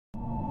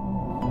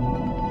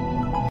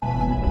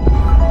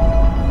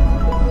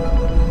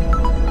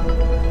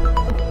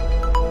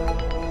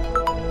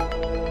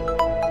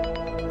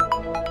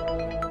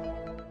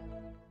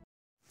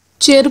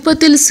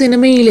ചെറുപ്പത്തിൽ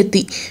സിനിമയിലെത്തി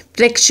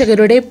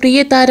പ്രേക്ഷകരുടെ പ്രിയ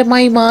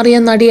താരമായി മാറിയ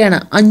നടിയാണ്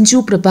അഞ്ജു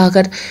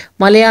പ്രഭാകർ.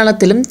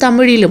 മലയാളത്തിലും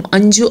തമിഴിലും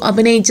അഞ്ജു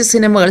അഭിനയിച്ച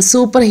സിനിമകൾ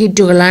സൂപ്പർ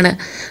ഹിറ്റുകളാണ്.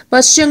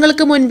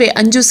 വർഷങ്ങൾക്ക് മുൻപേ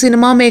അഞ്ജു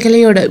സിനിമാ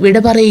മേഖലയോട് വിട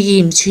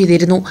പറയുകയും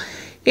ചെയ്തിരുന്നു.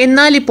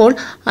 എന്നാൽ ഇപ്പോൾ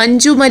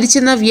അഞ്ജു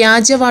മരിച്ചെന്ന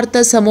വ്യാജ വാർത്ത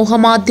സമൂഹ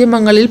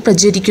മാധ്യമങ്ങളിൽ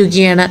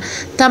പ്രചരിക്കുകയാണ്.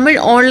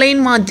 തമിഴ് ഓൺലൈൻ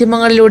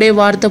മാധ്യമങ്ങളിലൂടെ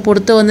വാർത്ത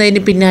പുറത്തു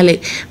വന്നതിന് പിന്നാലെ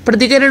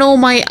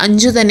പ്രതികരണവുമായി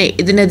അഞ്ജു തന്നെ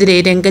ഇതിനെതിരെ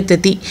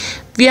രംഗത്തെത്തി.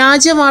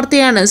 വ്യാജ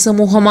വാർത്തയാണ്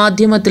സമൂഹ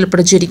മാധ്യമത്തിൽ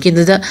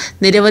പ്രചരിക്കുന്നത്.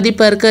 നിരവധി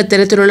പേർക്ക്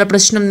ഇത്തരത്തിലുള്ള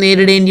പ്രശ്നം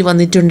നേരിടേണ്ടി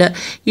വന്നിട്ടുണ്ട്.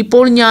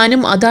 ഇപ്പോൾ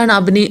ഞാനും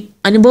അതാണ്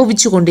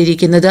അനുഭവിച്ചു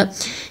കൊണ്ടിരിക്കുന്നത്.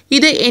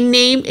 ഇത്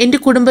എന്നെയും എൻ്റെ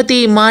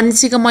കുടുംബത്തെയും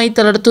മാനസികമായി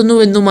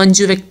തളർത്തുന്നുവെന്നും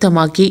അഞ്ജു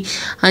വ്യക്തമാക്കി.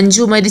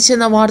 അഞ്ജു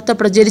മരിച്ചെന്ന വാർത്ത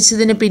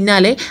പ്രചരിച്ചതിന്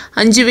പിന്നാലെ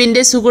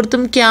അഞ്ജുവിൻ്റെ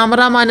സുഹൃത്തും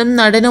ക്യാമറാമാനും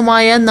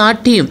നടനുമായ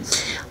നാട്ടിയും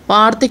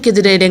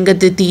വാർത്തയ്ക്കെതിരെ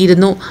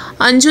രംഗത്തെത്തിയിരുന്നു.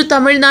 അഞ്ജു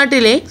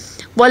തമിഴ്നാട്ടിലെ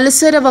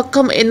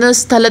വത്സരവക്കം എന്ന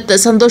സ്ഥലത്ത്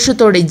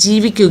സന്തോഷത്തോടെ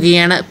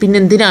ജീവിക്കുകയാണ്.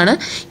 പിന്നെന്തിനാണ്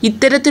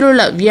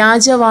ഇത്തരത്തിലുള്ള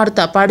വ്യാജ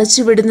വാർത്ത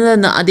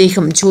പടച്ചുവിടുന്നതെന്ന്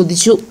അദ്ദേഹം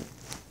ചോദിച്ചു.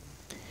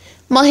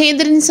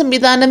 മഹേന്ദ്രൻ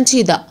സംവിധാനം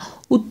ചെയ്ത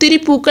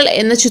ഉത്തിരിപ്പൂക്കൾ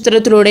എന്ന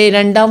ചിത്രത്തിലൂടെ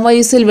 2ാം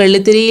വയസ്സിൽ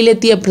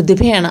വെള്ളിത്തിരയിലെത്തിയ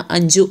പ്രതിഭയാണ്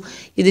അഞ്ജു.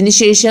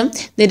 ഇതിനുശേഷം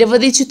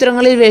നിരവധി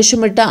ചിത്രങ്ങളിൽ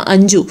വേഷമിട്ട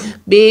അഞ്ജു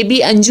ബേബി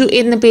അഞ്ജു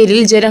എന്ന പേരിൽ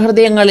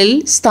ജനഹൃദയങ്ങളിൽ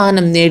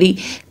സ്ഥാനം നേടി.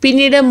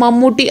 പിന്നീട്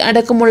മമ്മൂട്ടി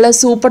അടക്കമുള്ള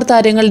സൂപ്പർ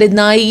താരങ്ങളുടെ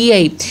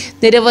നായികയായി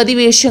നിരവധി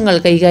വേഷങ്ങൾ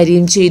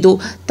കൈകാര്യം ചെയ്തു.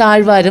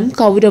 താഴ്വാരം,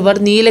 കൗരവർ,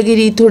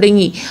 നീലഗിരി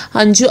തുടങ്ങി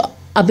അഞ്ജു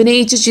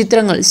അഭിനയിച്ച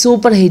ചിത്രങ്ങൾ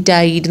സൂപ്പർ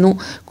ഹിറ്റായിരുന്നു.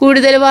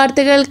 കൂടുതൽ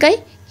വാർത്തകൾക്കായി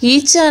ഈ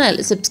ചാനൽ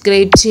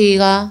സബ്സ്ക്രൈബ്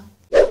ചെയ്യുക.